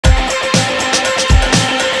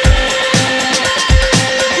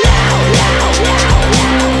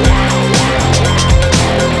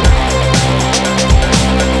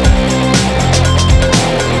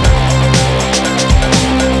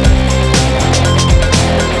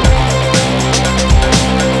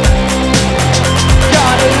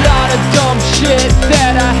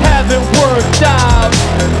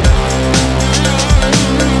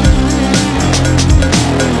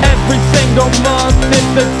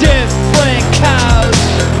different couch,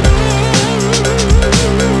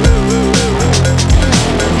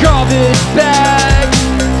 garbage bag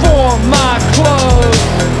for my clothes.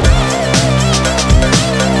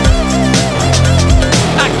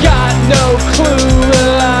 I got no clue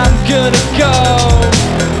where I'm gonna go,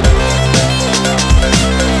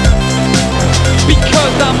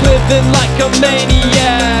 because I'm living like a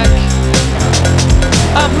maniac.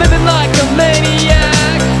 I'm living like a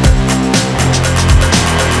maniac.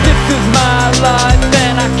 This is my life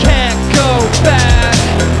and I can't go back.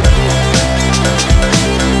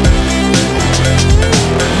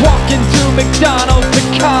 Walking to McDonald's to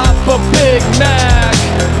cop a Big Mac,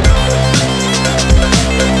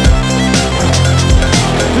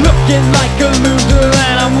 looking like a loser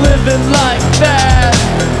and I'm living like that.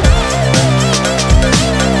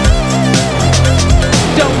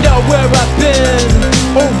 Don't know where I've been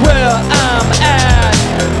or where I'm at,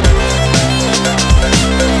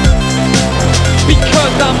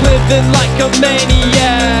 because I'm living like a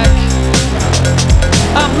maniac.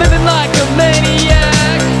 I'm living like a maniac.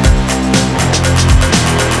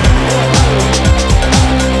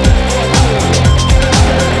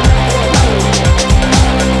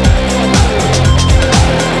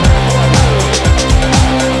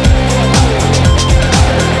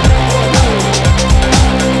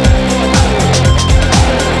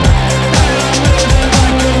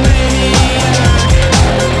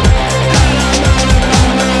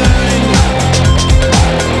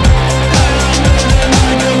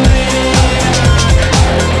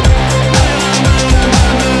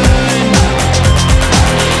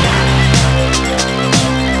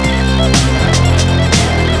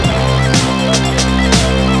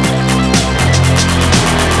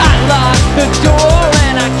 The door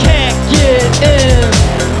and I can't get in.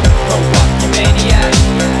 Go walk you maniac,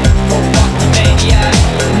 go walk you maniac.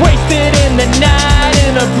 Wasted in the night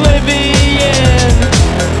in oblivion.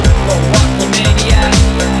 Go walk you maniac,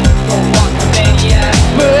 go walk you maniac.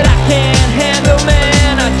 But I can't handle,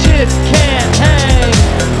 man, I just can't hang.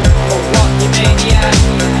 Go walk you maniac,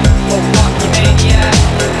 go walk you maniac.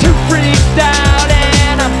 Too freaked out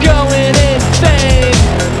and I'm going insane,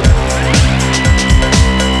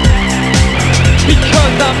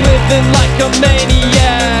 because I'm living like a maniac.